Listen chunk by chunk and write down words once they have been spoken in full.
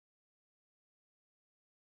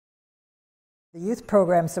The youth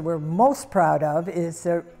programs that we're most proud of is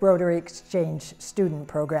the Rotary Exchange Student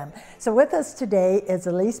Program. So with us today is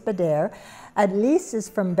Elise Bader. Elise is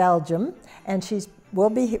from Belgium, and she will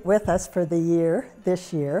be with us for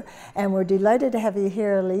this year. And we're delighted to have you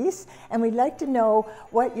here, Elise. And we'd like to know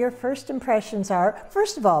what your first impressions are.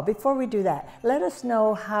 First of all, before we do that, let us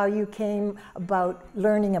know how you came about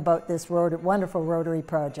learning about this wonderful Rotary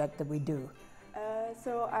project that we do.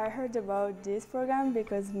 So I heard about this program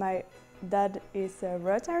because my dad is a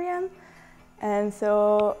Rotarian, and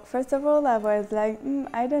so first of all I was like,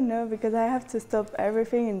 I don't know, because I have to stop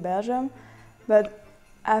everything in Belgium, but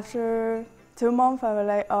after 2 months I was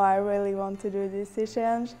like, oh, I really want to do this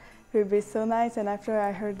exchange, it will be so nice. And after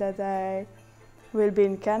I heard that I will be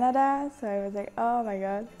in Canada, so I was like, oh my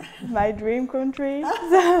god, my dream country.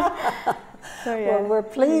 So yeah. Well, we're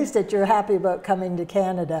pleased that you're happy about coming to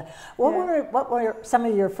Canada. What were some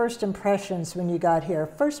of your first impressions when you got here?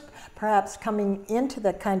 First, perhaps coming into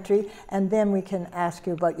the country, and then we can ask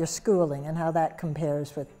you about your schooling and how that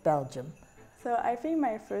compares with Belgium. So I think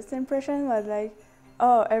my first impression was like,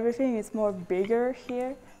 oh, everything is more bigger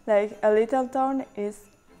here. Like a little town is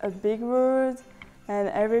a big road and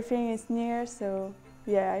everything is near, so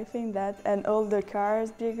yeah, I think that. And all the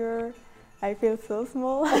cars bigger. I feel so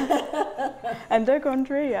small. And the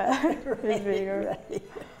country, yeah, is bigger. Right.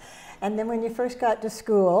 And then when you first got to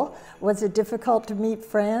school, was it difficult to meet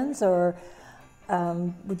friends, or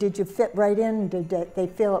did you fit right in? Did they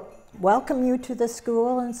welcome you to the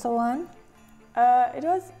school and so on? It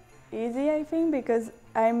was easy, I think, because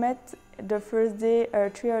I met the first day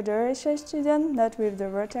 3 other exchange students, not with the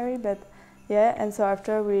Rotary, but yeah, and so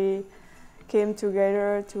after we came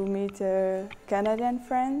together to meet a Canadian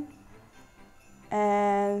friend.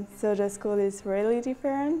 And so the school is really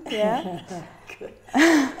different, yeah. Good.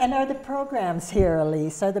 And are the programs here,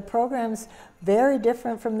 Elise, are the programs very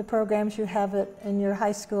different from the programs you have in your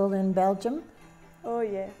high school in Belgium? Oh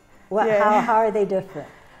yeah. How are they different?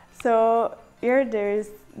 So here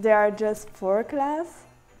there are just 4 classes.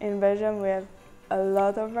 In Belgium we have a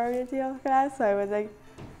lot of variety of classes. So I was like,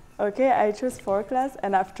 okay, I choose 4 classes,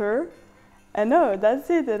 and after, and no, that's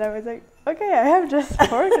it. And I was like, okay, I have just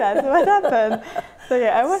 4 classes, what happened? So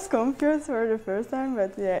yeah, I was confused for the first time,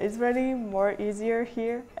 but yeah, it's really more easier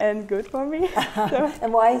here and good for me. So,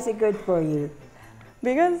 and why is it good for you?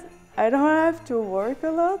 Because I don't have to work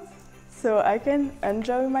a lot, so I can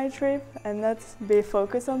enjoy my trip and not be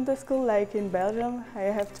focused on the school like in Belgium. I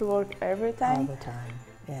have to work every time. All the time,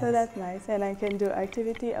 yes. So that's nice, and I can do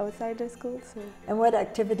activity outside the school. So. And what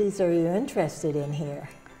activities are you interested in here?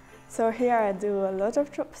 So here I do a lot of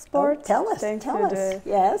sports. Oh, tell us,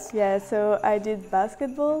 yes. Yeah, so I did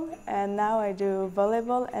basketball, and now I do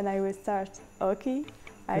volleyball, and I will start hockey,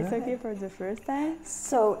 ice hockey for the first time.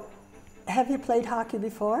 So, have you played hockey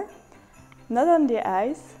before? Not on the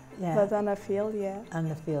ice, yeah, but on the field, yeah. On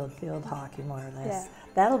the field hockey, more or less. Yeah.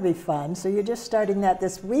 That'll be fun. So you're just starting that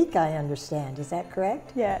this week, I understand. Is that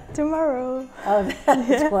correct? Yeah, tomorrow. Oh,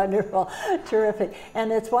 that's wonderful. Terrific.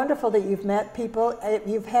 And it's wonderful that you've met people.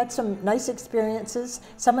 You've had some nice experiences.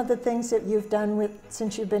 Some of the things that you've done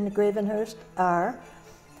since you've been to Gravenhurst are,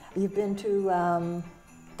 you've been to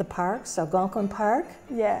the parks, Algonquin Park.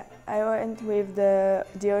 Yeah, I went with the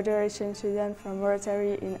other exchange student from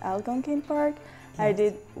Rotary in Algonquin Park. Yes. I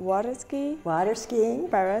did water skiing,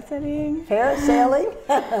 parasailing.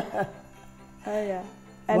 Oh yeah,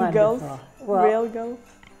 and wonderful. golf, well, real golf.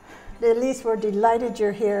 Elise, we're delighted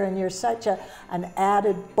you're here, and you're such an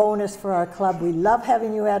added bonus for our club. We love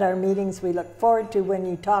having you at our meetings. We look forward to when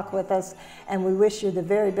you talk with us, and we wish you the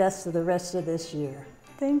very best for the rest of this year.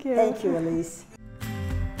 Thank you. Thank you, Elise.